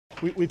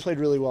We played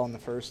really well in the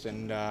first,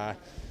 and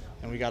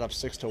we got up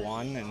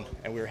 6-1,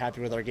 and we were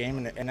happy with our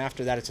game. And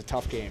after that, it's a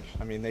tough game.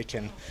 I mean, they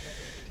can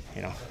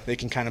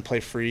kind of play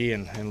free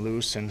and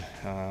loose, and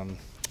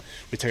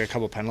we took a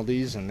couple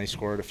penalties, and they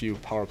scored a few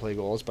power play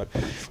goals. But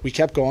we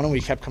kept going, and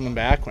we kept coming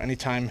back.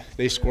 Anytime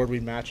they scored,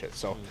 we'd match it.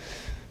 So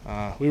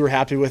we were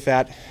happy with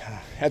that.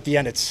 At the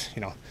end, it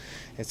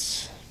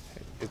is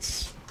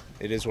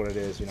what it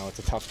is. It's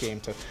a tough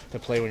game to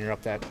play when you're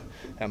up that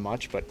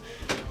much. But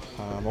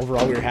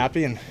overall, we were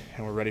happy, and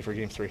we're ready for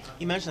Game 3.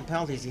 You mentioned the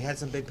penalties. You had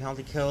some big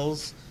penalty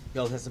kills.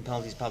 You also had some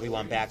penalties, probably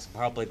won back, some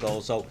power play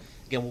goals. So,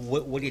 again,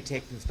 what do you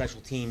take from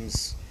special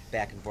teams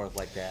back and forth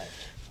like that?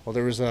 Well,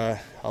 there was a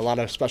lot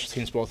of special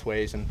teams both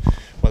ways, and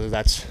whether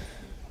that's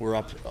we're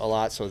up a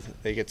lot so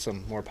they get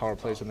some more power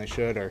plays than they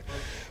should,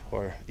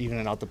 or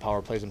evening out the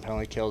power plays and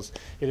penalty kills.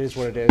 It is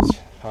what it is.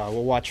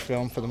 We'll watch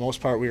film. For the most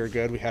part, we were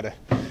good. We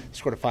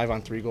scored a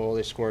 5-on-3 goal.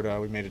 They scored.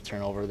 We made a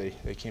turnover.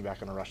 They came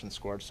back on a rush and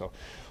scored. So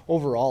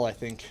overall, I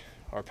think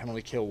our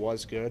penalty kill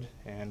was good,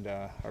 and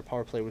our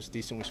power play was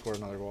decent. We scored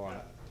another goal on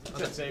it. What's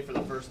that say for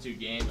the first two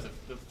games,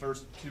 the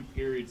first two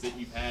periods that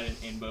you've had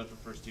in both the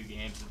first two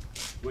games,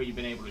 the way you've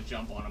been able to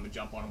jump on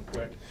them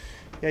quick?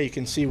 Yeah, you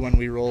can see when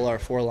we roll our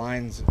four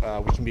lines,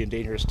 we can be a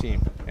dangerous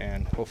team,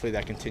 and hopefully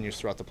that continues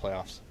throughout the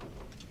playoffs.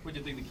 What do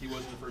you think the key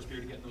was in the first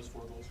period to getting those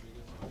 4 goals for you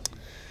guys?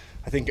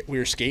 I think we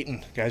were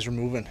skating. Guys were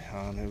moving.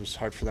 It was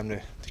hard for them to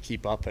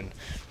keep up, and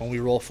when we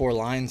roll 4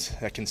 lines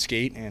that can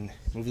skate and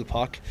move the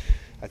puck,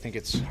 I think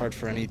it's hard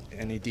for any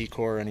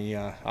decor, any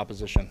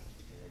opposition.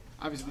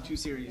 Obviously, the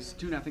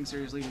 2-0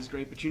 series lead is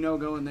great, but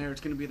going there, it's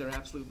going to be their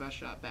absolute best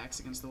shot, backs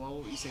against the wall.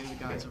 What would you say to the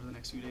guys over the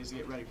next few days to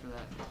get ready for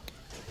that?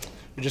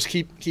 We just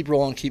keep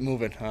rolling, keep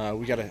moving.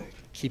 We got to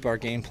keep our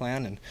game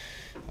plan,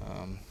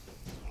 and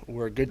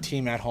we're a good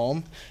team at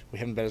home. We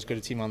haven't been as good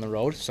a team on the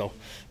road, so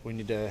we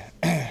need to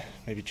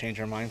maybe change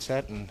our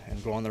mindset and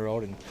go on the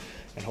road and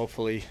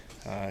hopefully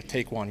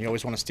take one. You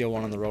always want to steal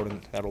one on the road,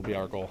 and that'll be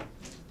our goal.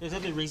 There's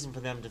every reason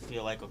for them to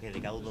feel like, okay, they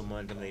got a little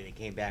momentum, they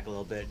came back a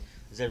little bit.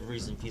 Is there every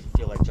reason for you to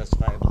feel like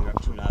justifiably you're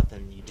up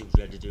 2-0, you do what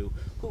you had to do?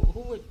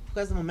 Who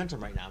has the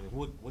momentum right now? I mean,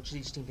 what should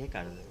each team take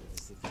out of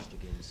the first 2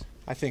 games?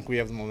 I think we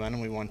have the momentum.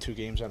 We won 2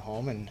 games at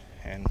home,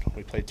 and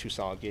we played 2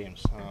 solid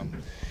games.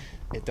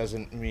 It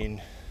doesn't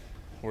mean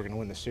we're going to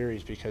win the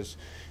series, because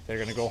they're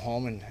going to go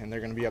home and they're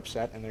going to be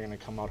upset, and they're going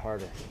to come out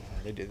harder.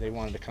 They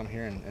wanted to come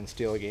here and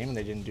steal a game, and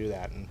they didn't do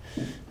that. And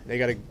they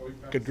got a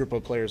good group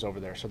of players over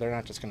there, so they're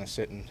not just going to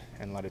sit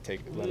and let us take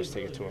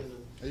it to them.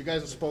 You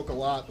guys have spoke a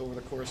lot over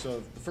the course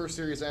of the first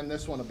series and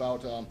this one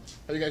about how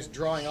you guys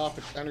drawing off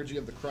the energy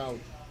of the crowd.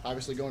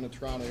 Obviously, going to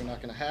Toronto, you're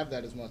not going to have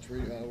that as much.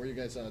 Where you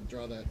guys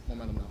draw that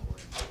momentum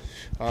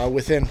now?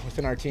 Within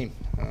our team,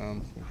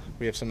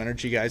 we have some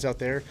energy guys out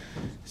there,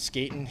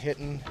 skating,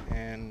 hitting,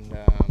 and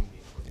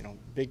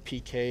big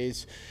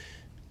PKs,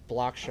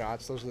 block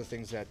shots. Those are the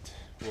things that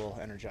will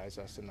energize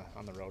us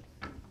on the road.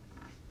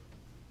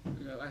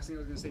 Last thing I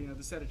was going to say,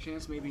 this had a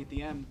chance maybe at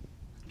the end.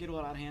 Get a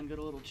little out of hand, get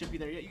a little chippy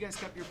there. Yet you guys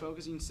kept your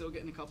focus, and still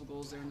getting a couple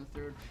goals there in the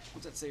third.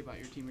 What's that say about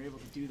your team? You're able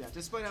to do that,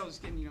 despite how it was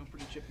getting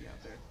pretty chippy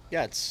out there.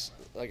 Yeah, it's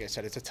like I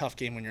said, it's a tough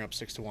game when you're up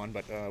 6-1,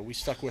 but we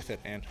stuck with it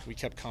and we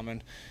kept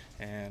coming.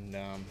 And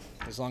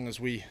as long as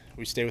we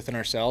stay within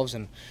ourselves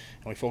and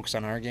we focus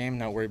on our game,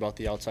 not worry about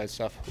the outside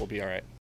stuff, we'll be all right.